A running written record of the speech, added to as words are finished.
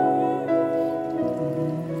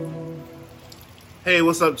Hey,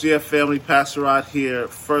 what's up, GF family? Pastor Rod here.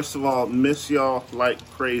 First of all, miss y'all like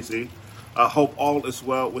crazy. I hope all is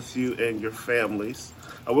well with you and your families.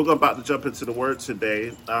 We're about to jump into the Word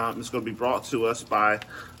today. It's going to be brought to us by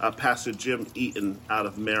Pastor Jim Eaton out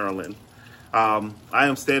of Maryland. I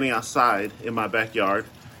am standing outside in my backyard,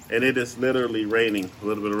 and it is literally raining. A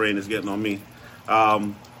little bit of rain is getting on me.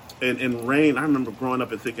 And rain, I remember growing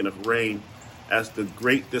up and thinking of rain as the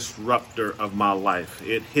great disruptor of my life.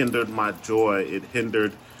 It hindered my joy. It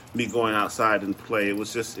hindered me going outside and play. It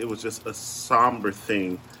was just a somber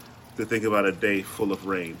thing to think about a day full of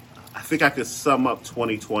rain. I think I could sum up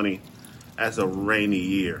 2020 as a rainy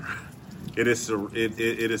year. It is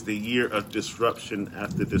the year of disruption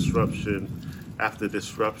after disruption after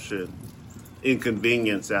disruption,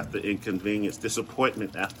 inconvenience after inconvenience,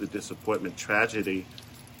 disappointment after disappointment, tragedy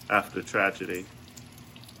after tragedy.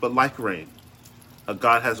 But like rain,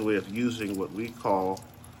 God has a way of using what we call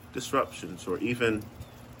disruptions or even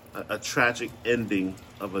a tragic ending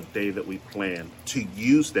of a day that we plan to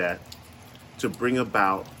use that to bring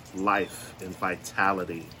about life and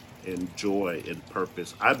vitality and joy and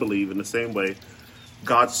purpose. I believe in the same way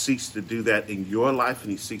God seeks to do that in your life,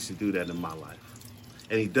 and he seeks to do that in my life.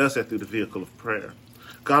 And he does that through the vehicle of prayer.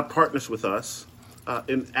 God partners with us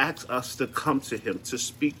and asks us to come to him, to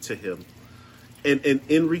speak to him. And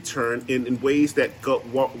in return, in ways that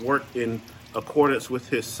work in accordance with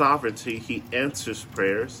his sovereignty, he answers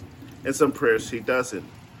prayers, and some prayers he doesn't.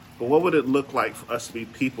 But what would it look like for us to be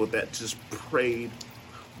people that just prayed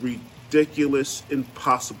ridiculous,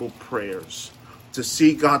 impossible prayers, to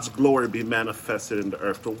see God's glory be manifested in the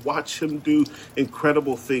earth, to watch him do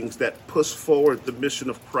incredible things that push forward the mission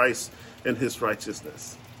of Christ and his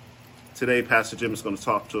righteousness? Today, Pastor Jim is going to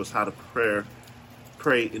talk to us how to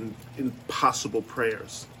pray in impossible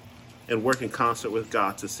prayers and work in concert with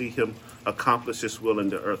God to see him accomplish his will in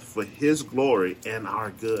the earth for his glory and our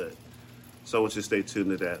good. So I want you to stay tuned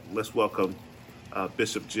to that. Let's welcome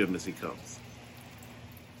Bishop Jim as he comes.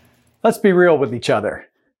 Let's be real with each other.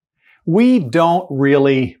 We don't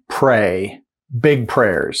really pray big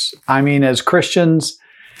prayers. I mean, as Christians,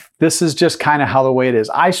 this is just kind of how the way it is.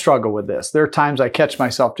 I struggle with this. There are times I catch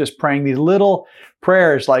myself just praying these little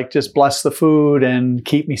prayers like just bless the food and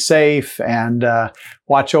keep me safe and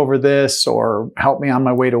watch over this or help me on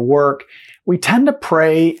my way to work. We tend to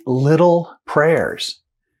pray little prayers.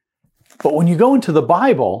 But when you go into the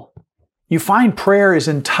Bible, you find prayer is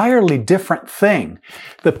an entirely different thing.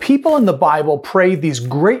 The people in the Bible prayed these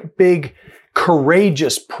great big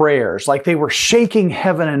courageous prayers like they were shaking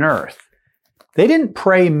heaven and earth. They didn't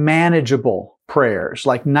pray manageable prayers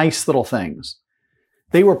like nice little things.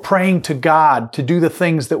 They were praying to God to do the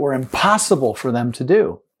things that were impossible for them to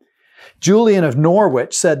do. Julian of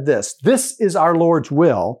Norwich said this is our Lord's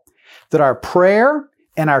will, that our prayer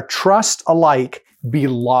and our trust alike be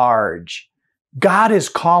large. God is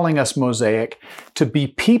calling us, Mosaic, to be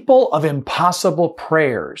people of impossible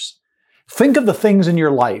prayers. Think of the things in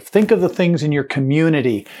your life. Think of the things in your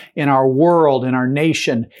community, in our world, in our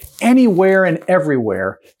nation, anywhere and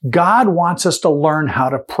everywhere. God wants us to learn how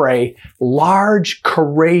to pray large,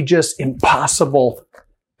 courageous, impossible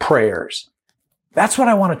prayers. That's what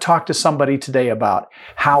I want to talk to somebody today about,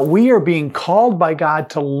 how we are being called by God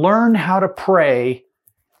to learn how to pray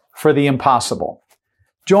for the impossible.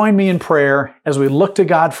 Join me in prayer as we look to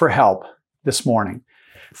God for help this morning.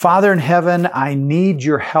 Father in heaven, I need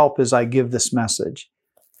your help as I give this message.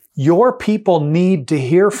 Your people need to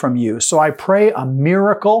hear from you. So I pray a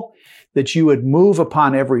miracle that you would move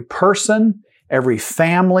upon every person, every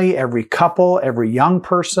family, every couple, every young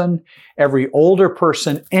person, every older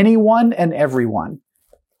person, anyone and everyone.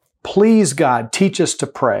 Please, God, teach us to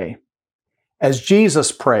pray as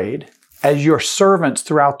Jesus prayed, as your servants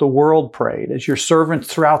throughout the world prayed, as your servants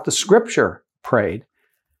throughout the Scripture prayed.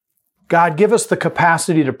 God, give us the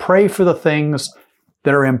capacity to pray for the things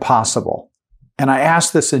that are impossible. And I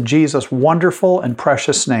ask this in Jesus' wonderful and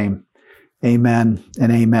precious name. Amen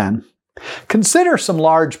and amen. Consider some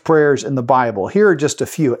large prayers in the Bible. Here are just a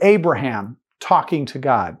few. Abraham talking to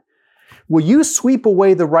God. Will you sweep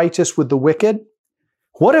away the righteous with the wicked?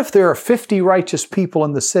 What if there are 50 righteous people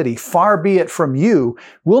in the city? Far be it from you.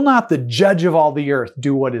 Will not the judge of all the earth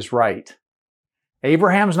do what is right?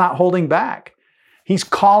 Abraham's not holding back. He's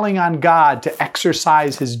calling on God to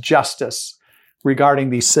exercise his justice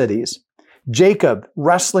regarding these cities. Jacob,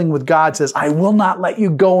 wrestling with God, says, I will not let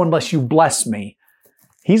you go unless you bless me.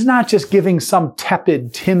 He's not just giving some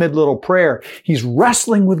tepid, timid little prayer. He's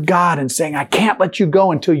wrestling with God and saying, I can't let you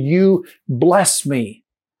go until you bless me.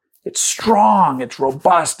 It's strong, it's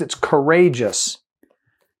robust, it's courageous.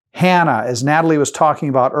 Hannah, as Natalie was talking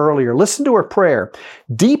about earlier, listen to her prayer.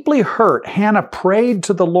 Deeply hurt, Hannah prayed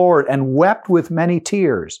to the Lord and wept with many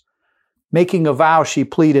tears. Making a vow, she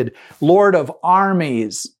pleaded, Lord of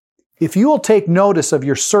armies, if you will take notice of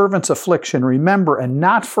your servant's affliction, remember and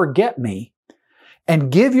not forget me,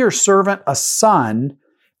 and give your servant a son,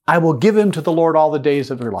 I will give him to the Lord all the days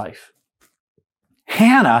of your life.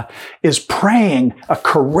 Hannah is praying a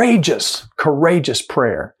courageous, courageous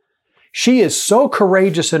prayer. She is so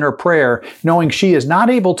courageous in her prayer, knowing she is not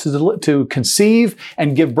able to conceive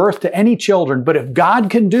and give birth to any children, but if God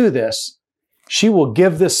can do this, she will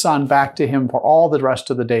give this son back to him for all the rest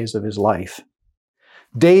of the days of his life.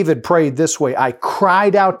 David prayed this way, I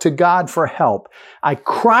cried out to God for help. I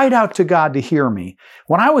cried out to God to hear me.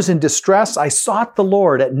 When I was in distress, I sought the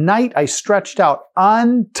Lord. At night, I stretched out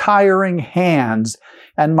untiring hands,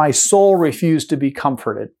 and my soul refused to be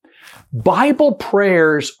comforted. Bible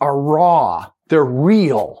prayers are raw. They're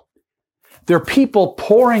real. They're people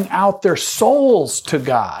pouring out their souls to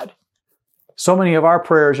God. So many of our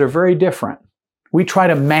prayers are very different. We try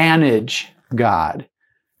to manage God.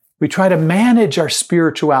 We try to manage our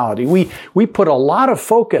spirituality. We put a lot of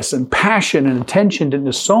focus and passion and attention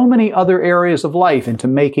into so many other areas of life, into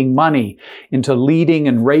making money, into leading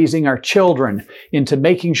and raising our children, into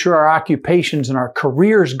making sure our occupations and our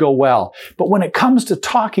careers go well. But when it comes to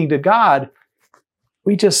talking to God,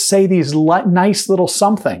 we just say these nice little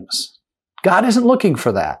somethings. God isn't looking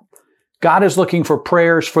for that. God is looking for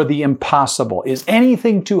prayers for the impossible. Is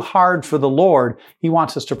anything too hard for the Lord? He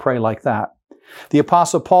wants us to pray like that. The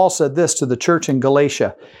Apostle Paul said this to the church in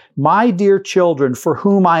Galatia, my dear children, for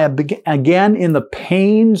whom I am again in the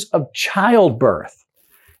pains of childbirth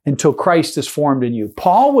until Christ is formed in you.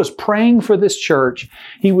 Paul was praying for this church.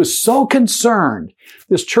 He was so concerned.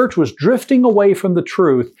 This church was drifting away from the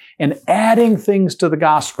truth and adding things to the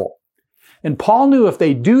gospel. And Paul knew if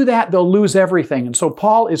they do that, they'll lose everything. And so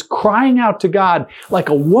Paul is crying out to God like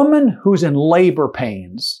a woman who's in labor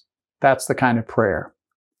pains. That's the kind of prayer.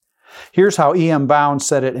 Here's how E.M. Bounds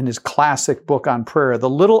said it in his classic book on prayer. The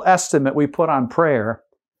little estimate we put on prayer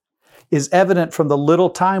is evident from the little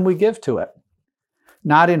time we give to it.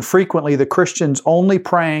 Not infrequently, the Christian's only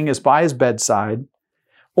praying is by his bedside,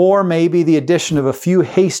 or maybe the addition of a few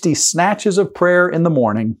hasty snatches of prayer in the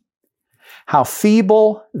morning. How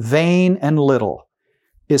feeble, vain, and little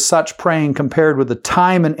is such praying compared with the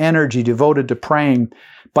time and energy devoted to praying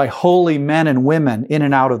by holy men and women in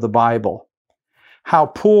and out of the Bible. How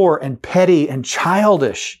poor and petty and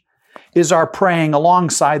childish is our praying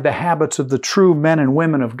alongside the habits of the true men and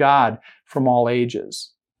women of God from all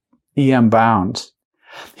ages. E.M. Bounds.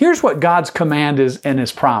 Here's what God's command is in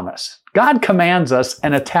His promise. God commands us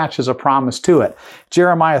and attaches a promise to it.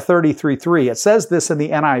 Jeremiah 33:3. It says this in the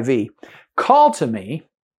NIV. Call to me,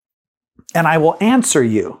 and I will answer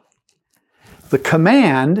you. The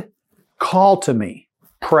command, call to me.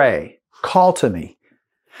 Pray. Call to me.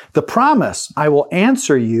 The promise, I will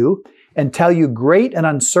answer you and tell you great and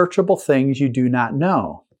unsearchable things you do not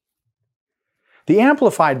know. The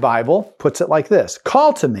Amplified Bible puts it like this.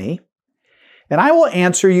 Call to me, and I will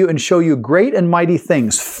answer you and show you great and mighty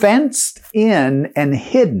things, fenced in and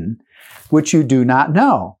hidden, which you do not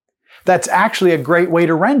know. That's actually a great way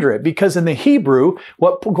to render it, because in the Hebrew,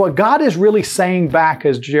 what God is really saying back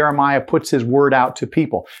as Jeremiah puts his word out to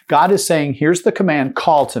people, God is saying, here's the command,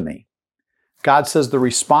 call to me. God says the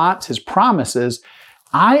response, his promise is,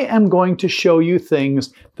 I am going to show you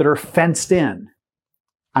things that are fenced in.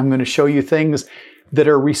 I'm going to show you things that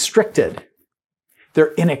are restricted.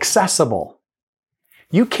 They're inaccessible.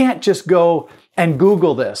 You can't just go and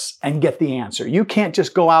Google this and get the answer. You can't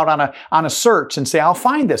just go out on a search and say, I'll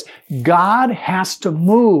find this. God has to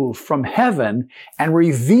move from heaven and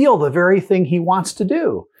reveal the very thing He wants to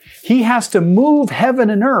do. He has to move heaven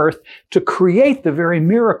and earth to create the very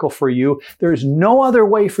miracle for you. There's no other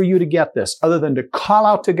way for you to get this other than to call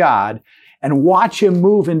out to God and watch Him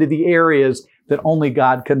move into the areas that only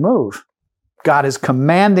God can move. God is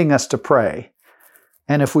commanding us to pray.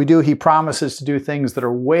 And if we do, He promises to do things that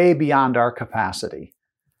are way beyond our capacity,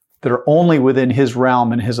 that are only within His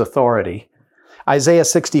realm and His authority. Isaiah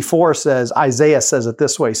 64 says, Isaiah says it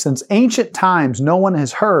this way, since ancient times no one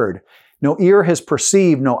has heard, no ear has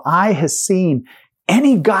perceived, no eye has seen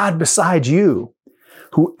any God besides you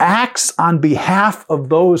who acts on behalf of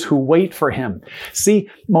those who wait for Him. See,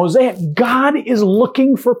 Mosaic, God is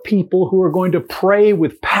looking for people who are going to pray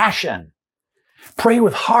with passion, pray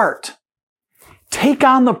with heart. Take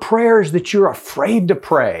on the prayers that you're afraid to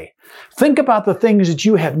pray. Think about the things that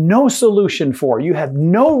you have no solution for. You have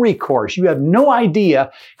no recourse. You have no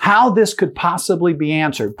idea how this could possibly be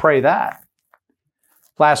answered. Pray that.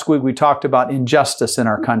 Last week we talked about injustice in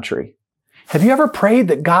our country. Have you ever prayed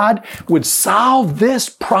that God would solve this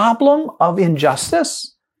problem of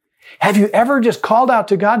injustice? Have you ever just called out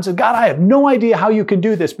to God and said, God, I have no idea how you can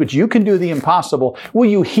do this, but you can do the impossible. Will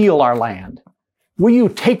you heal our land? Will you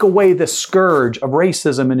take away the scourge of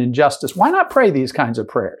racism and injustice? Why not pray these kinds of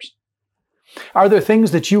prayers? Are there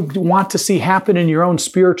things that you want to see happen in your own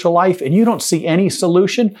spiritual life and you don't see any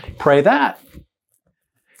solution? Pray that.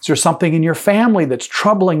 Is there something in your family that's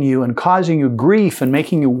troubling you and causing you grief and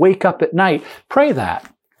making you wake up at night? Pray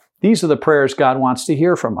that. These are the prayers God wants to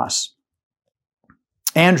hear from us.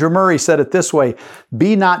 Andrew Murray said it this way,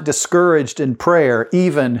 be not discouraged in prayer,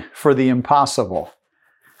 even for the impossible.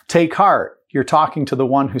 Take heart. You're talking to the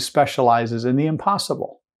one who specializes in the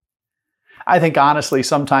impossible. I think honestly,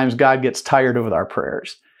 sometimes God gets tired of our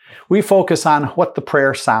prayers. We focus on what the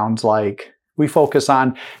prayer sounds like. We focus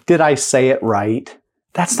on, did I say it right?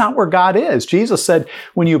 That's not where God is. Jesus said,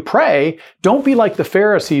 when you pray, don't be like the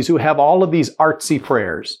Pharisees who have all of these artsy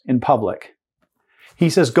prayers in public. He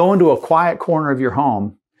says, go into a quiet corner of your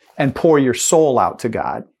home and pour your soul out to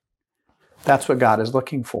God. That's what God is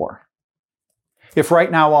looking for. If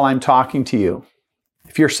right now while I'm talking to you,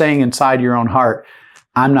 if you're saying inside your own heart,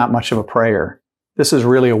 I'm not much of a prayer. This is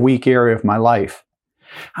really a weak area of my life.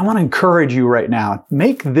 I want to encourage you right now.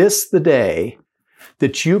 Make this the day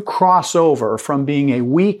that you cross over from being a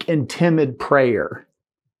weak and timid prayer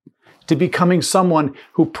to becoming someone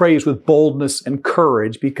who prays with boldness and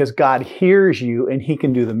courage because God hears you and He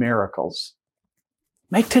can do the miracles.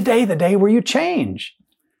 Make today the day where you change.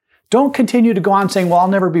 Don't continue to go on saying, well, I'll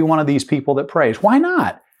never be one of these people that prays. Why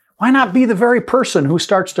not? Why not be the very person who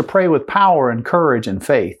starts to pray with power and courage and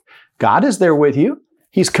faith? God is there with you.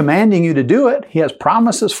 He's commanding you to do it. He has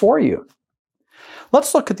promises for you.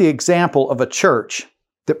 Let's look at the example of a church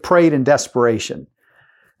that prayed in desperation.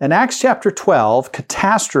 In Acts chapter 12,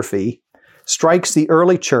 catastrophe strikes the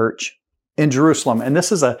early church in Jerusalem. And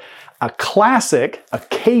this is a classic, a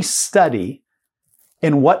case study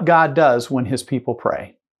in what God does when His people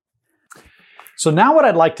pray. So now what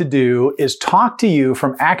I'd like to do is talk to you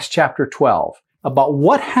from Acts chapter 12 about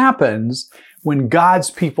what happens when God's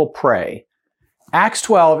people pray. Acts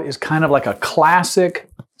 12 is kind of like a classic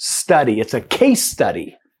study. It's a case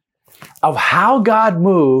study of how God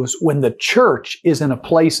moves when the church is in a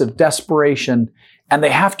place of desperation and they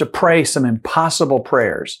have to pray some impossible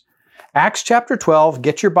prayers. Acts chapter 12,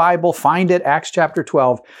 get your Bible, find it, Acts chapter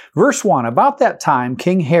 12, verse 1. About that time,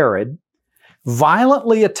 King Herod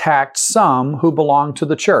violently attacked some who belonged to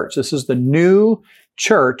the church. This is the new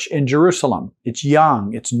church in Jerusalem. It's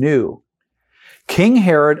young, it's new. King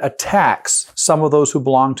Herod attacks some of those who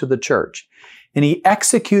belong to the church, and he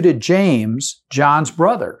executed James, John's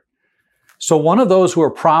brother. So one of those who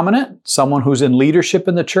are prominent, someone who's in leadership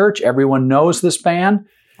in the church, everyone knows this man,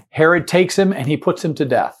 Herod takes him and he puts him to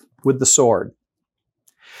death with the sword.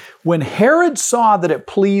 When Herod saw that it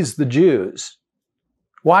pleased the Jews,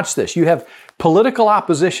 watch this, you have political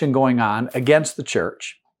opposition going on against the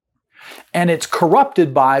church, and it's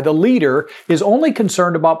corrupted by the leader is only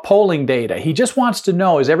concerned about polling data. He just wants to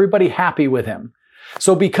know, is everybody happy with him?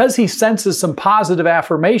 So because he senses some positive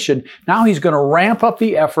affirmation, now he's going to ramp up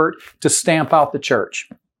the effort to stamp out the church.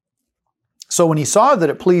 So when he saw that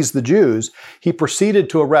it pleased the Jews, he proceeded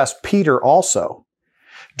to arrest Peter also.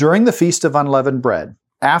 During the Feast of Unleavened Bread,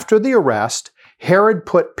 after the arrest, Herod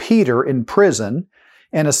put Peter in prison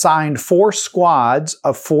and assigned 4 squads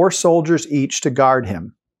of 4 soldiers each to guard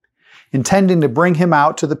him, intending to bring him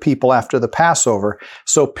out to the people after the Passover.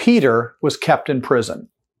 So Peter was kept in prison.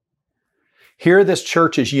 Here, this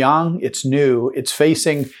church is young, it's new, it's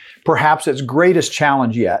facing perhaps its greatest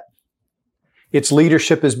challenge yet. Its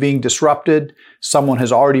leadership is being disrupted. Someone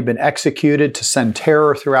has already been executed to send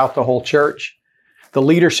terror throughout the whole church. The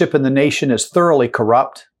leadership in the nation is thoroughly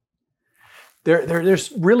corrupt.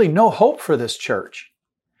 There's really no hope for this church.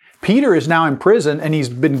 Peter is now in prison and he's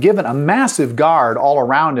been given a massive guard all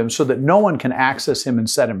around him so that no one can access him and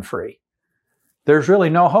set him free. There's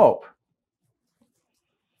really no hope.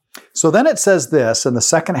 So then it says this in the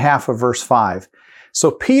second half of verse 5. So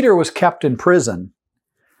Peter was kept in prison,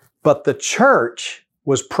 but the church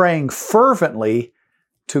was praying fervently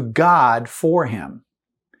to God for him.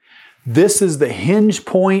 This is the hinge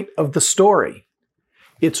point of the story.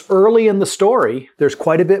 It's early in the story. There's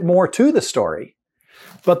quite a bit more to the story.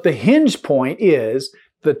 But the hinge point is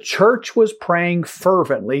the church was praying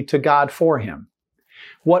fervently to God for him.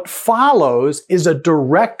 What follows is a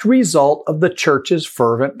direct result of the church's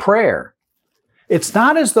fervent prayer. It's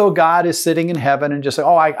not as though God is sitting in heaven and just saying,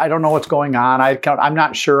 oh, I don't know what's going on. I'm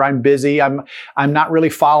not sure. I'm busy. I'm not really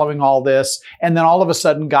following all this. And then all of a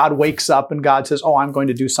sudden God wakes up and God says, oh, I'm going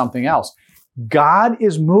to do something else. God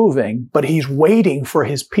is moving, but he's waiting for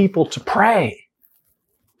his people to pray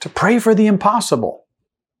for the impossible.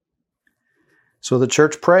 So the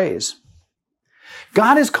church prays.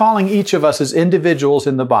 God is calling each of us as individuals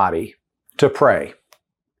in the body to pray.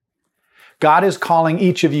 God is calling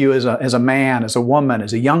each of you as a man, as a woman,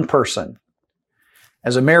 as a young person,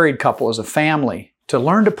 as a married couple, as a family, to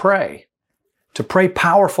learn to pray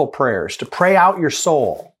powerful prayers, to pray out your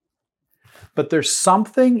soul. But there's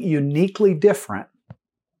something uniquely different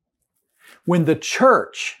when the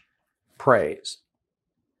church prays.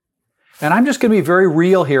 And I'm just going to be very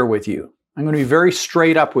real here with you. I'm going to be very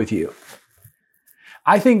straight up with you.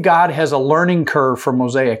 I think God has a learning curve for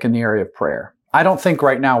Mosaic in the area of prayer. I don't think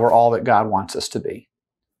right now we're all that God wants us to be.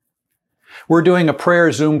 We're doing a prayer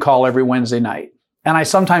Zoom call every Wednesday night. And I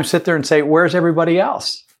sometimes sit there and say, where's everybody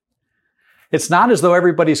else? It's not as though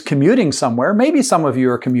everybody's commuting somewhere. Maybe some of you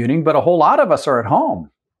are commuting, but a whole lot of us are at home.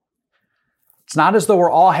 It's not as though we're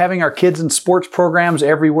all having our kids in sports programs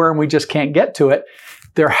everywhere and we just can't get to it.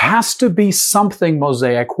 There has to be something,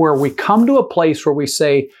 Mosaic, where we come to a place where we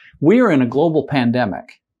say, we are in a global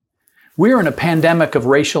pandemic. We are in a pandemic of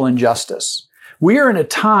racial injustice. We are in a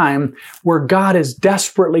time where God is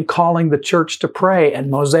desperately calling the church to pray. And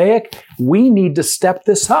Mosaic, we need to step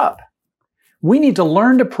this up. We need to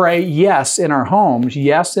learn to pray, yes, in our homes,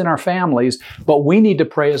 yes, in our families, but we need to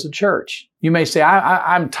pray as a church. You may say,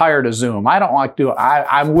 I'm tired of Zoom. I don't like to do it.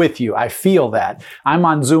 I'm with you. I feel that. I'm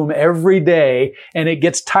on Zoom every day, and it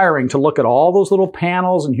gets tiring to look at all those little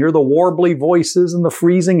panels and hear the warbly voices and the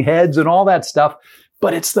freezing heads and all that stuff,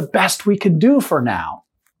 but it's the best we can do for now.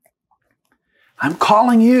 I'm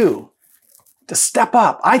calling you to step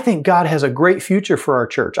up. I think God has a great future for our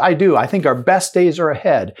church. I do. I think our best days are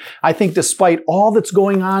ahead. I think despite all that's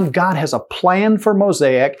going on, God has a plan for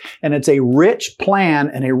Mosaic, and it's a rich plan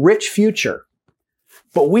and a rich future.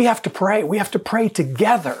 But we have to pray. We have to pray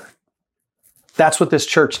together. That's what this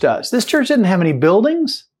church does. This church didn't have any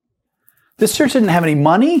buildings. This church didn't have any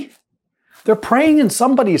money. They're praying in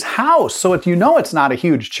somebody's house, so it's not a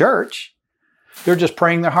huge church. They're just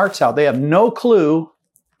praying their hearts out. They have no clue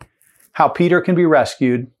how Peter can be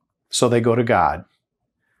rescued, so they go to God.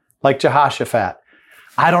 Like Jehoshaphat,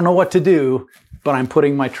 I don't know what to do, but I'm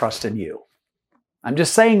putting my trust in you. I'm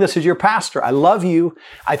just saying this as your pastor. I love you.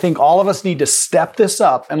 I think all of us need to step this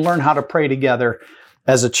up and learn how to pray together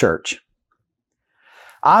as a church.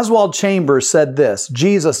 Oswald Chambers said this,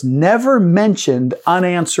 Jesus never mentioned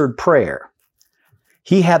unanswered prayer.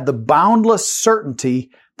 He had the boundless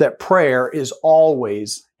certainty that prayer is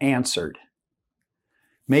always answered.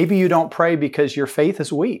 Maybe you don't pray because your faith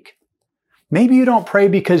is weak. Maybe you don't pray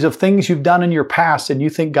because of things you've done in your past and you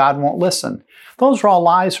think God won't listen. Those are all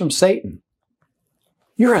lies from Satan.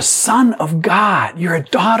 You're a son of God. You're a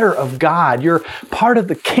daughter of God. You're part of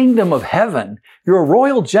the kingdom of heaven. You're a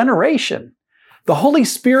royal generation. The Holy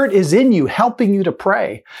Spirit is in you, helping you to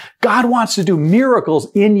pray. God wants to do miracles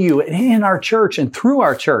in you and in our church and through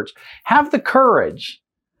our church. Have the courage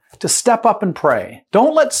to step up and pray.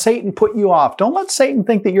 Don't let Satan put you off. Don't let Satan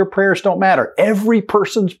think that your prayers don't matter. Every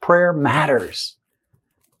person's prayer matters.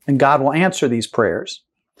 And God will answer these prayers.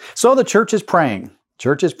 So the church is praying.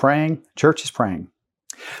 Church is praying. Church is praying.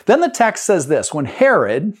 Then the text says this, when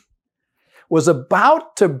Herod was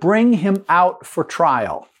about to bring him out for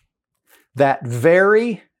trial, that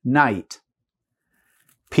very night,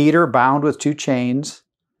 Peter, bound with 2 chains,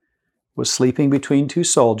 was sleeping between 2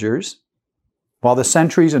 soldiers, while the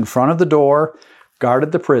sentries in front of the door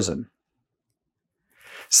guarded the prison.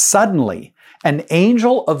 Suddenly, an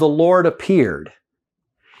angel of the Lord appeared,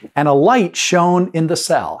 and a light shone in the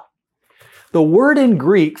cell. The word in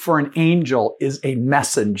Greek for an angel is a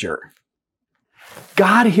messenger.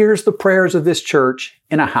 God hears the prayers of this church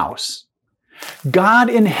in a house. God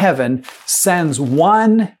in heaven sends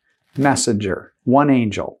one messenger, one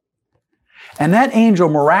angel. And that angel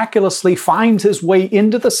miraculously finds his way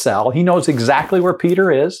into the cell. He knows exactly where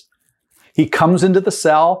Peter is. He comes into the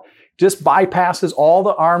cell, just bypasses all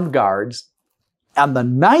the armed guards. And the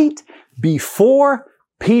night before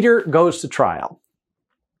Peter goes to trial,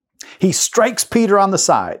 he strikes Peter on the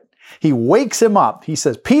side. He wakes him up. He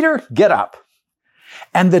says, Peter, get up.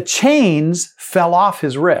 And the chains fell off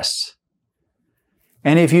his wrists.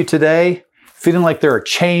 Any of you today feeling like there are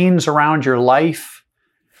chains around your life?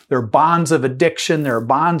 There are bonds of addiction. There are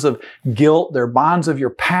bonds of guilt. There are bonds of your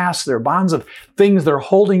past. There are bonds of things that are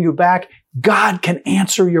holding you back. God can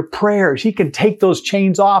answer your prayers. He can take those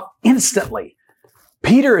chains off instantly.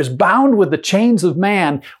 Peter is bound with the chains of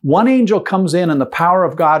man. One angel comes in and the power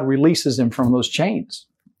of God releases him from those chains.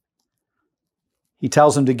 He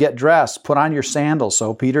tells him to get dressed, put on your sandals.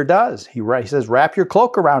 So Peter does. He says, wrap your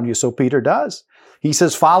cloak around you. So Peter does. He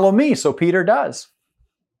says, follow me. So Peter does.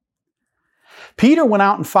 Peter went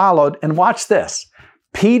out and followed, and watch this.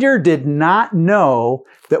 Peter did not know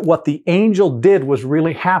that what the angel did was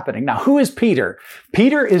really happening. Now, who is Peter?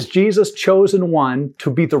 Peter is Jesus' chosen one to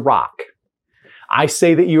be the rock. I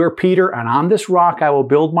say that you are Peter, and on this rock I will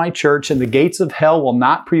build my church, and the gates of hell will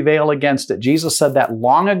not prevail against it. Jesus said that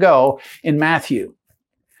long ago in Matthew.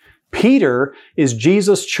 Peter is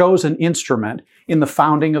Jesus' chosen instrument in the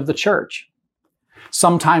founding of the church.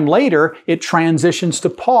 Sometime later, it transitions to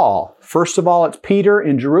Paul. First of all, it's Peter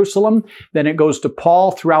in Jerusalem. Then it goes to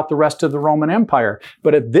Paul throughout the rest of the Roman Empire.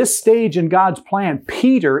 But at this stage in God's plan,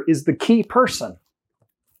 Peter is the key person.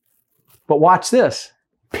 But watch this.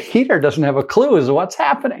 Peter doesn't have a clue as to what's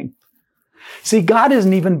happening. See, God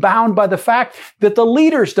isn't even bound by the fact that the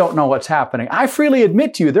leaders don't know what's happening. I freely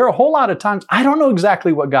admit to you, there are a whole lot of times I don't know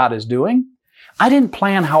exactly what God is doing. I didn't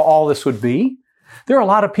plan how all this would be. There are a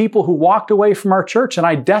lot of people who walked away from our church, and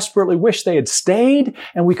I desperately wish they had stayed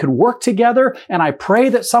and we could work together, and I pray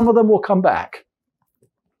that some of them will come back.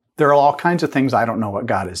 There are all kinds of things I don't know what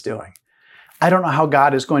God is doing. I don't know how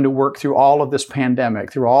God is going to work through all of this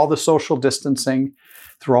pandemic, through all the social distancing,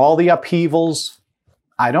 through all the upheavals.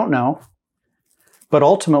 I don't know. But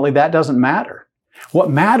ultimately, that doesn't matter.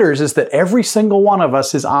 What matters is that every single one of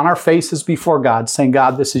us is on our faces before God saying,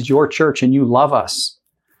 God, this is your church and you love us.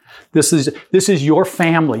 This is your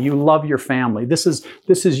family. You love your family. This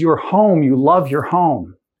is your home. You love your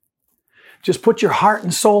home. Just put your heart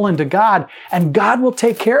and soul into God, and God will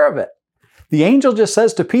take care of it. The angel just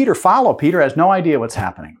says to Peter, follow. Peter has no idea what's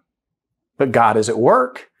happening. But God is at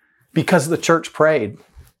work because the church prayed.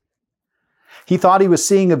 He thought he was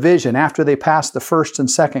seeing a vision. After they passed the first and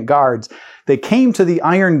second guards, they came to the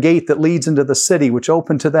iron gate that leads into the city, which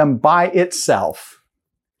opened to them by itself.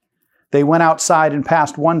 They went outside and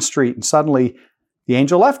passed one street, and suddenly the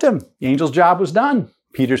angel left him. The angel's job was done.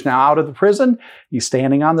 Peter's now out of the prison. He's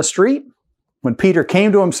standing on the street. When Peter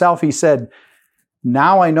came to himself, he said,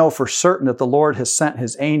 now I know for certain that the Lord has sent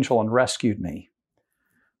his angel and rescued me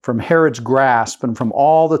from Herod's grasp and from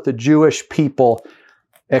all that the Jewish people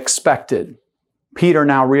expected. Peter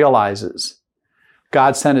now realizes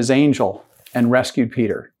God sent his angel and rescued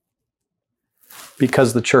Peter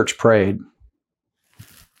because the church prayed.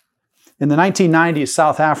 In the 1990s,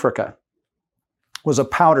 South Africa was a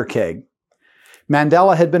powder keg.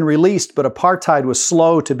 Mandela had been released, but apartheid was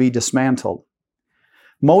slow to be dismantled.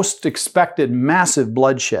 Most expected massive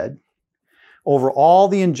bloodshed over all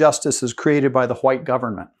the injustices created by the white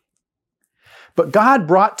government. But God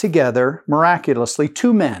brought together, miraculously,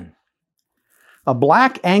 two men, a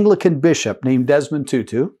black Anglican bishop named Desmond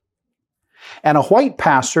Tutu and a white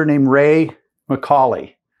pastor named Ray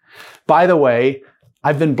McCauley. By the way,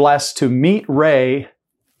 I've been blessed to meet Ray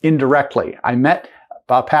indirectly. I met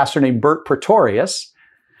a pastor named Bert Pretorius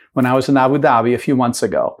when I was in Abu Dhabi a few months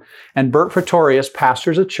ago. And Bert Pretorius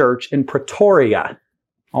pastors a church in Pretoria,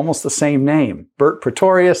 almost the same name. Bert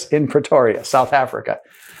Pretorius in Pretoria, South Africa.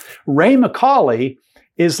 Ray McCauley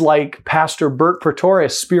is like Pastor Bert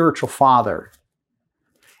Pretorius' spiritual father.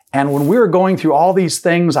 And when we were going through all these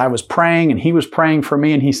things, I was praying and he was praying for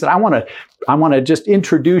me. And he said, I want to just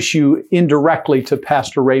introduce you indirectly to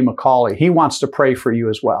Pastor Ray McCauley. He wants to pray for you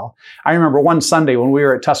as well. I remember one Sunday when we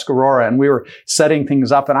were at Tuscarora and we were setting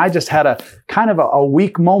things up, and I just had a kind of a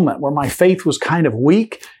weak moment where my faith was kind of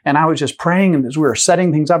weak. And I was just praying, and as we were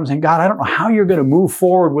setting things up and saying, God, I don't know how you're going to move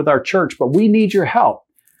forward with our church, but we need your help.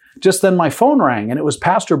 Just then my phone rang, and it was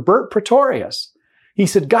Pastor Bert Pretorius. He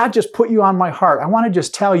said, God just put you on my heart. I want to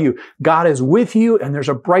just tell you, God is with you and there's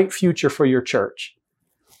a bright future for your church.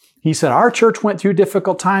 He said, our church went through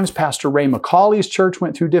difficult times. Pastor Ray McCauley's church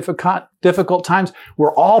went through difficult times.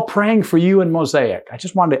 We're all praying for you in Mosaic. I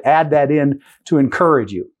just wanted to add that in to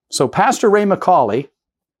encourage you. So Pastor Ray McCauley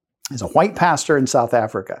is a white pastor in South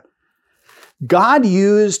Africa. God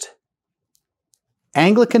used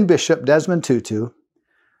Anglican Bishop Desmond Tutu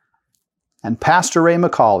and Pastor Ray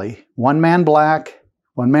McCauley, one man black,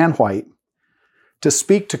 one man white, to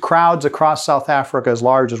speak to crowds across South Africa as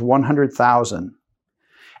large as 100,000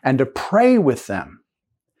 and to pray with them.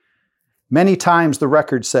 Many times the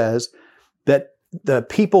record says that the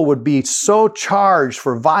people would be so charged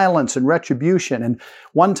for violence and retribution. And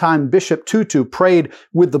one time Bishop Tutu prayed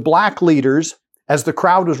with the black leaders as the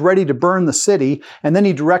crowd was ready to burn the city, and then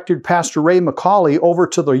he directed Pastor Ray McCauley over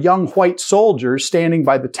to the young white soldiers standing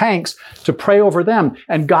by the tanks to pray over them,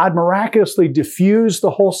 and God miraculously diffused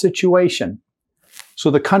the whole situation So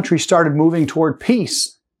the country started moving toward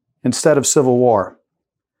peace instead of civil war.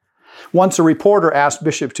 Once a reporter asked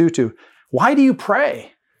Bishop Tutu, "Why do you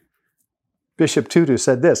pray?" Bishop Tutu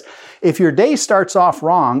said this, "If your day starts off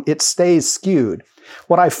wrong, it stays skewed.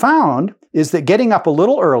 What I found is that getting up a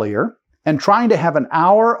little earlier and trying to have an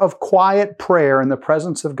hour of quiet prayer in the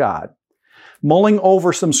presence of God, mulling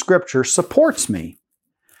over some scripture, supports me.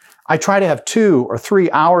 I try to have 2 or 3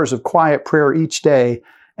 hours of quiet prayer each day,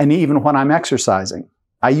 and even when I'm exercising.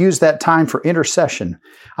 I use that time for intercession.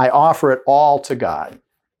 I offer it all to God."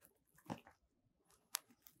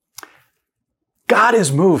 God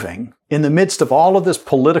is moving in the midst of all of this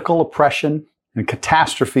political oppression and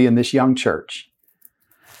catastrophe in this young church.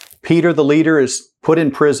 Peter, the leader, is put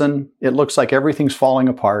in prison. It looks like everything's falling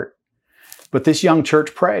apart. But this young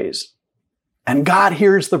church prays. And God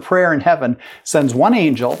hears the prayer in heaven, sends one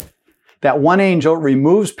angel. That one angel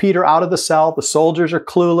removes Peter out of the cell. The soldiers are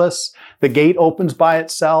clueless. The gate opens by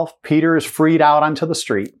itself. Peter is freed out onto the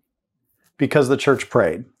street because the church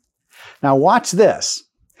prayed. Now watch this.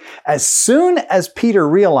 As soon as Peter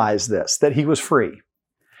realized this, that he was free,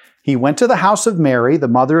 he went to the house of Mary, the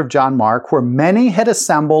mother of John Mark, where many had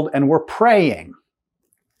assembled and were praying.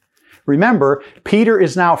 Remember, Peter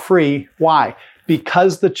is now free. Why?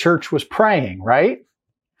 Because the church was praying, right?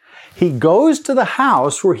 He goes to the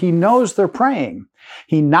house where he knows they're praying.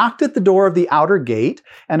 He knocked at the door of the outer gate,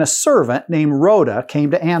 and a servant named Rhoda came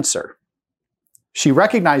to answer. She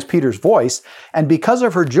recognized Peter's voice, and because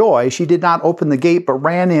of her joy, she did not open the gate, but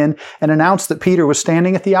ran in and announced that Peter was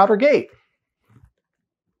standing at the outer gate.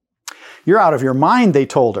 "You're out of your mind," they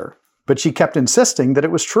told her, but she kept insisting that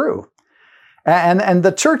it was true. And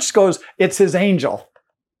the church goes, "It's his angel.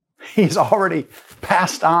 He's already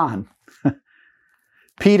passed on."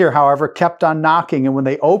 Peter, however, kept on knocking, and when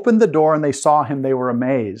they opened the door and they saw him, they were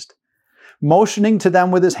amazed. Motioning to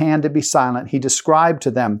them with his hand to be silent, he described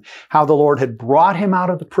to them how the Lord had brought him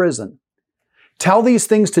out of the prison. "Tell these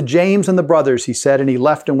things to James and the brothers," he said, and he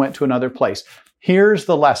left and went to another place. Here's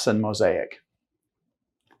the lesson, Mosaic.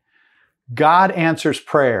 God answers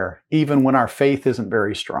prayer even when our faith isn't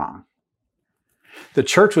very strong. The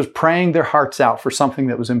church was praying their hearts out for something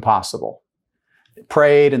that was impossible. They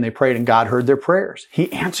prayed, and God heard their prayers.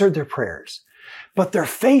 He answered their prayers. But their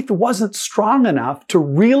faith wasn't strong enough to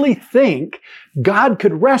really think God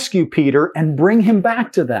could rescue Peter and bring him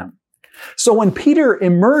back to them. So when Peter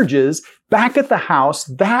emerges back at the house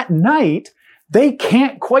that night, they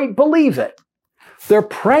can't quite believe it. They're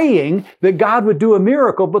praying that God would do a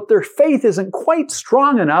miracle, but their faith isn't quite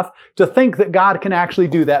strong enough to think that God can actually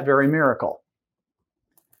do that very miracle.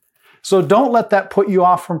 So don't let that put you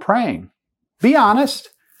off from praying. Be honest.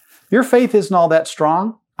 Your faith isn't all that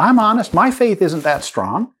strong. I'm honest. My faith isn't that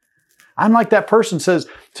strong. I'm like that person says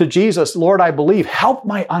to Jesus, "Lord, I believe. Help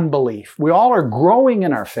my unbelief." We all are growing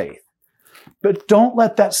in our faith. But don't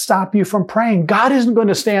let that stop you from praying. God isn't going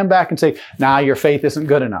to stand back and say, "Nah, your faith isn't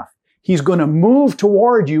good enough." He's going to move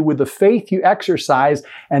toward you with the faith you exercise,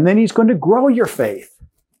 and then he's going to grow your faith.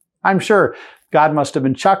 I'm sure God must have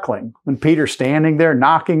been chuckling when Peter's standing there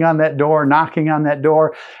knocking on that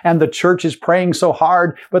door, and the church is praying so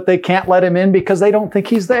hard, but they can't let him in because they don't think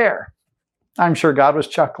he's there. I'm sure God was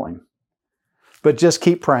chuckling. But just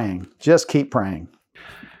keep praying. Just keep praying.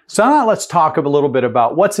 So now let's talk a little bit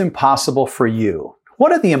about what's impossible for you.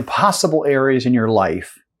 What are the impossible areas in your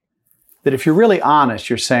life that if you're really honest,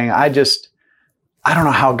 you're saying, I don't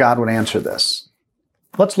know how God would answer this.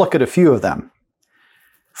 Let's look at a few of them.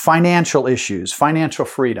 Financial issues, financial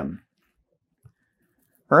freedom.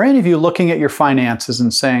 Are any of you looking at your finances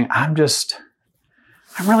and saying, I'm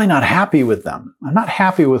really not happy with them. I'm not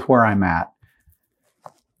happy with where I'm at.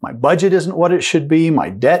 My budget isn't what it should be. My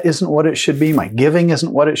debt isn't what it should be. My giving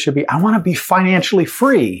isn't what it should be. I want to be financially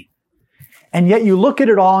free. And yet you look at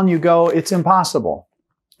it all and you go, it's impossible.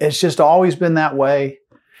 It's just always been that way.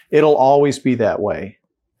 It'll always be that way.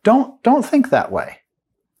 Don't think that way.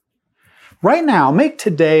 Right now, make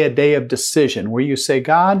today a day of decision where you say,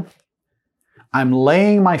 God, I'm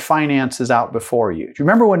laying my finances out before you. Do you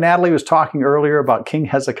remember when Natalie was talking earlier about King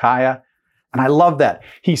Hezekiah? And I love that.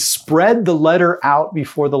 He spread the letter out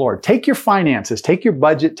before the Lord. Take your finances, take your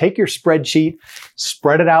budget, take your spreadsheet,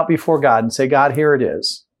 spread it out before God and say, God, here it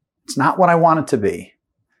is. It's not what I want it to be.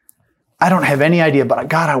 I don't have any idea, but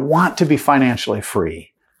God, I want to be financially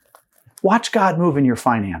free. Watch God move in your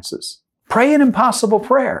finances. Pray an impossible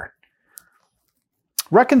prayer.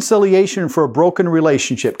 Reconciliation for a broken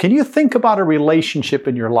relationship. Can you think about a relationship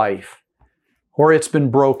in your life where it's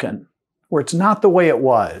been broken, where it's not the way it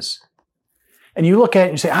was? And you look at it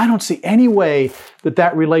and you say, I don't see any way that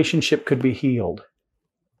that relationship could be healed.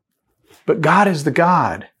 But God is the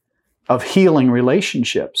God of healing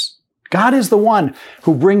relationships. God is the one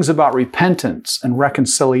who brings about repentance and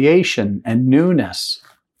reconciliation and newness.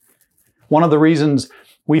 One of the reasons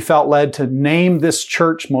we felt led to name this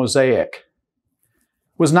church Mosaic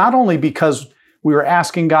was not only because we were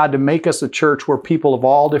asking God to make us a church where people of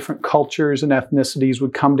all different cultures and ethnicities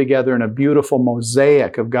would come together in a beautiful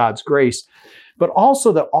mosaic of God's grace, but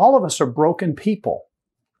also that all of us are broken people.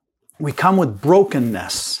 We come with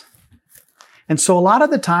brokenness. And so a lot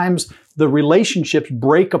of the times the relationships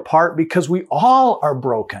break apart because we all are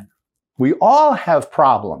broken. We all have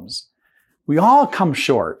problems. We all come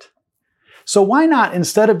short. So why not,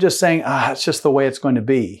 instead of just saying, it's just the way it's going to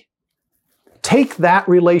be, take that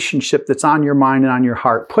relationship that's on your mind and on your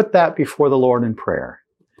heart, put that before the Lord in prayer.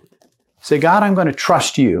 Say, God, I'm going to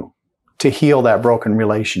trust you to heal that broken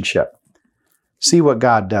relationship. See what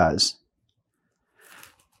God does.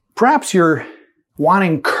 Perhaps you're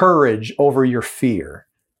wanting courage over your fear.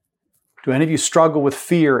 Do any of you struggle with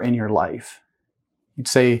fear in your life? You'd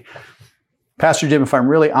say, Pastor Jim, if I'm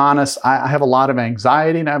really honest, I have a lot of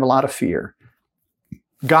anxiety and I have a lot of fear.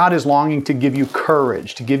 God is longing to give you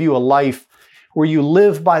courage, to give you a life where you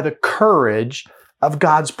live by the courage of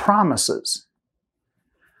God's promises.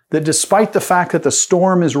 That despite the fact that the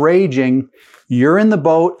storm is raging, you're in the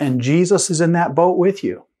boat and Jesus is in that boat with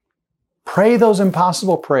you. Pray those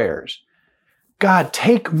impossible prayers. God,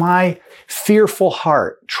 take my fearful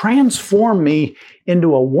heart, transform me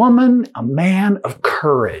into a woman, a man of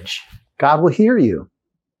courage. God will hear you.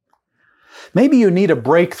 Maybe you need a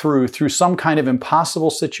breakthrough through some kind of impossible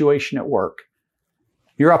situation at work.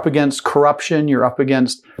 You're up against corruption, you're up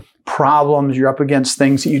against problems, you're up against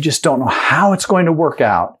things that you just don't know how it's going to work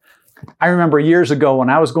out. I remember years ago when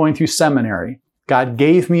I was going through seminary, God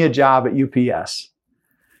gave me a job at UPS.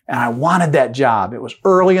 And I wanted that job. It was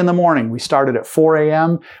early in the morning. We started at 4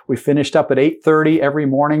 a.m. We finished up at 8:30 every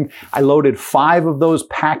morning. I loaded 5 of those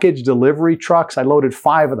package delivery trucks. I loaded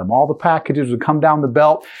 5 of them. All the packages would come down the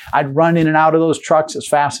belt. I'd run in and out of those trucks as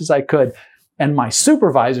fast as I could. And my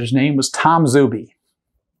supervisor's name was Tom Zuby.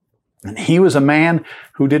 And he was a man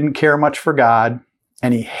who didn't care much for God,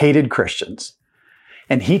 and he hated Christians.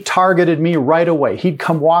 And he targeted me right away. He'd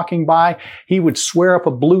come walking by. He would swear up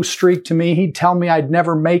a blue streak to me. He'd tell me I'd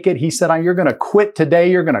never make it. He said, you're going to quit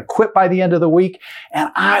today. You're going to quit by the end of the week. And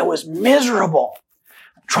I was miserable.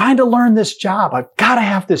 I'm trying to learn this job. I've got to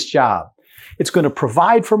have this job. It's going to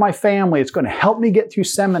provide for my family. It's going to help me get through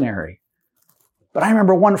seminary. But I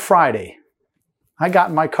remember one Friday, I got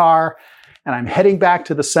in my car and I'm heading back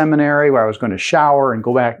to the seminary where I was going to shower and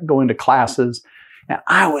go into classes. And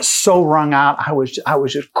I was so wrung out. I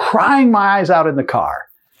was just crying my eyes out in the car.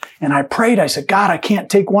 And I prayed. I said, God, I can't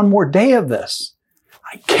take one more day of this.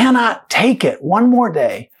 I cannot take it one more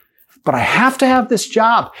day. But I have to have this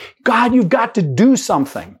job. God, you've got to do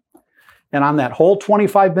something. And on that whole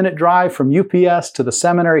 25-minute drive from UPS to the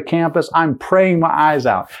seminary campus, I'm praying my eyes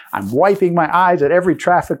out. I'm wiping my eyes at every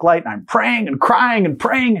traffic light, and I'm praying and crying and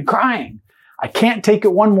praying and crying. I can't take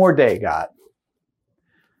it one more day, God.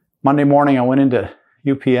 Monday morning, I went into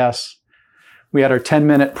UPS. We had our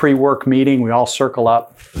 10-minute pre-work meeting. We all circle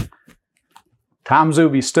up. Tom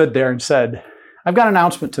Zuby stood there and said, I've got an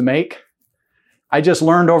announcement to make. I just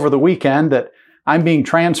learned over the weekend that I'm being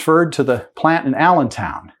transferred to the plant in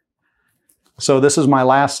Allentown. So this is my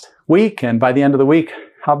last week, and by the end of the week,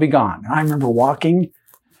 I'll be gone. And I remember walking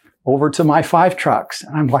over to my 5 trucks,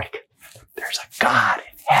 and I'm like, there's a God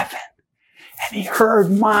in heaven. And he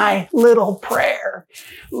heard my little prayer.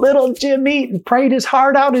 Little Jim Eaton prayed his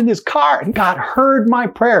heart out in his car, and God heard my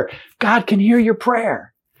prayer. God can hear your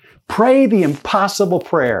prayer. Pray the impossible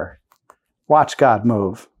prayer. Watch God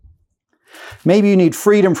move. Maybe you need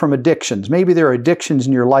freedom from addictions. Maybe there are addictions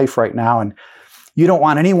in your life right now, and you don't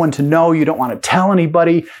want anyone to know. You don't want to tell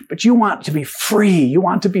anybody, but you want to be free. You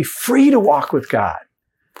want to be free to walk with God.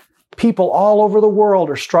 People all over the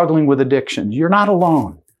world are struggling with addictions. You're not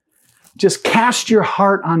alone. Just cast your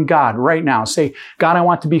heart on God right now. Say, God, I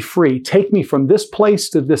want to be free. Take me from this place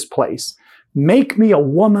to this place. Make me a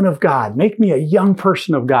woman of God. Make me a young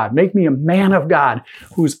person of God. Make me a man of God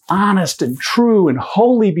who's honest and true and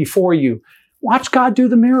holy before you. Watch God do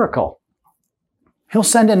the miracle. He'll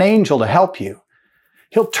send an angel to help you.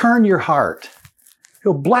 He'll turn your heart.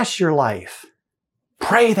 He'll bless your life.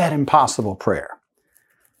 Pray that impossible prayer.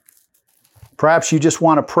 Perhaps you just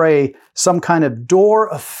want to pray some kind of door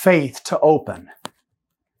of faith to open.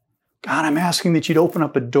 God, I'm asking that you'd open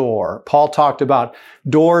up a door. Paul talked about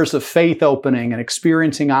doors of faith opening and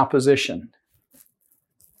experiencing opposition.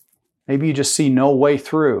 Maybe you just see no way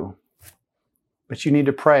through, but you need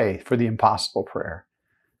to pray for the impossible prayer.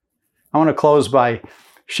 I want to close by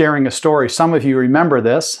sharing a story. Some of you remember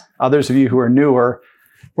this. Others of you who are newer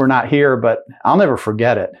were not here, but I'll never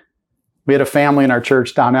forget it. We had a family in our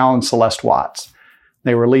church, Donnell and Celeste Watts.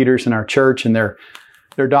 They were leaders in our church, and their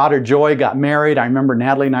daughter Joy got married. I remember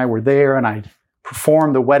Natalie and I were there, and I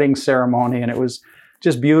performed the wedding ceremony, and it was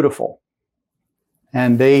just beautiful.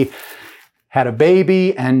 And they had a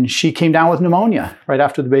baby, and she came down with pneumonia right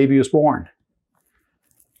after the baby was born.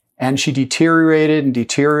 And she deteriorated, and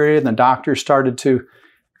the doctors started to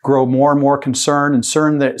grow more and more concerned, and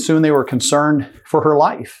soon they were concerned for her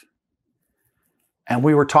life. And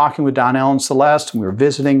we were talking with Donnell and Celeste, and we were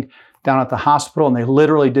visiting down at the hospital, and they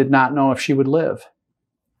literally did not know if she would live.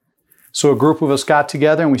 So a group of us got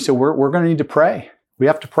together, and we said, we're going to need to pray. We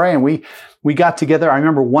have to pray. And we got together. I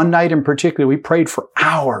remember one night in particular, we prayed for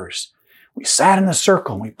hours. We sat in a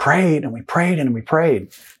circle, and we prayed, and we prayed, and we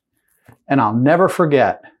prayed. And I'll never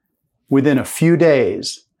forget, within a few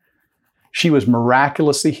days, she was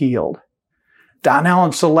miraculously healed. Donnell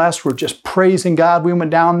and Celeste were just praising God. We went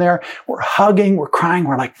down there. We're hugging. We're crying.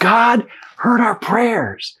 We're like, God heard our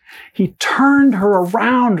prayers. He turned her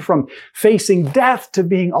around from facing death to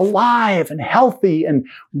being alive and healthy and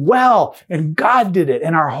well. And God did it.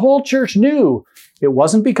 And our whole church knew it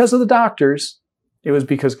wasn't because of the doctors. It was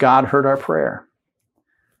because God heard our prayer.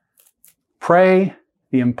 Pray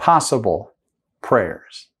the impossible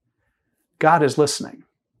prayers. God is listening.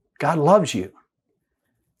 God loves you.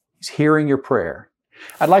 He's hearing your prayer.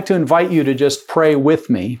 I'd like to invite you to just pray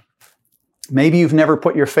with me. Maybe you've never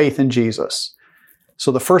put your faith in Jesus.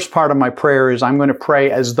 So the first part of my prayer is I'm going to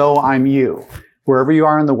pray as though I'm you, wherever you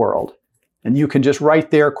are in the world. And you can just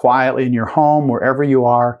right there quietly in your home, wherever you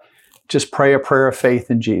are, just pray a prayer of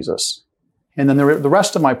faith in Jesus. And then the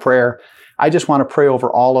rest of my prayer, I just want to pray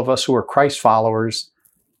over all of us who are Christ followers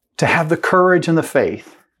to have the courage and the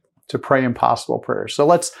faith to pray impossible prayers. So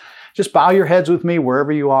let's just bow your heads with me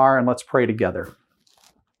wherever you are, and let's pray together.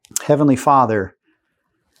 Heavenly Father,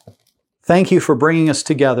 thank you for bringing us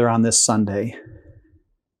together on this Sunday.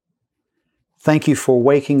 Thank you for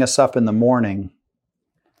waking us up in the morning.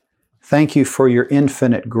 Thank you for your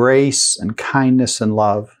infinite grace and kindness and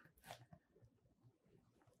love.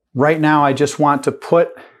 Right now, I just want to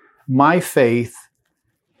put my faith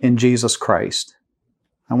in Jesus Christ.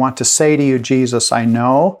 I want to say to you, Jesus, I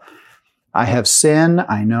know I have sin.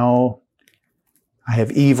 I know I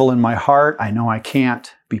have evil in my heart. I know I can't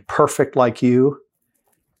be perfect like you.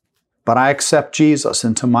 But I accept Jesus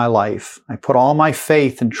into my life. I put all my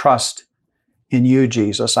faith and trust in you,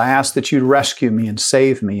 Jesus. I ask that you'd rescue me and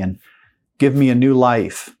save me and give me a new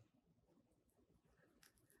life.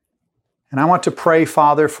 And I want to pray,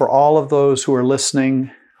 Father, for all of those who are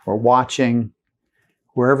listening or watching,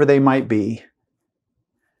 wherever they might be,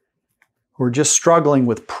 who are just struggling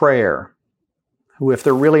with prayer, who, if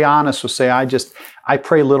they're really honest, will say, I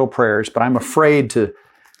pray little prayers, but I'm afraid to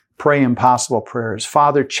pray impossible prayers.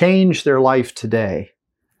 Father, change their life today.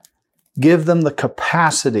 Give them the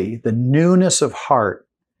capacity, the newness of heart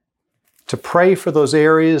to pray for those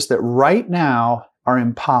areas that right now are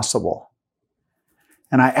impossible.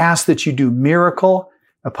 And I ask that you do miracle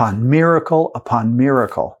upon miracle upon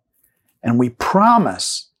miracle. And we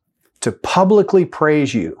promise to publicly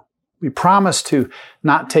praise you. We promise to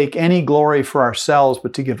not take any glory for ourselves,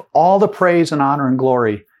 but to give all the praise and honor and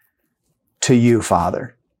glory to you,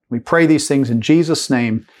 Father. We pray these things in Jesus'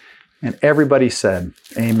 name. And everybody said,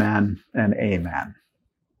 amen and amen.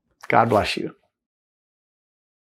 God bless you.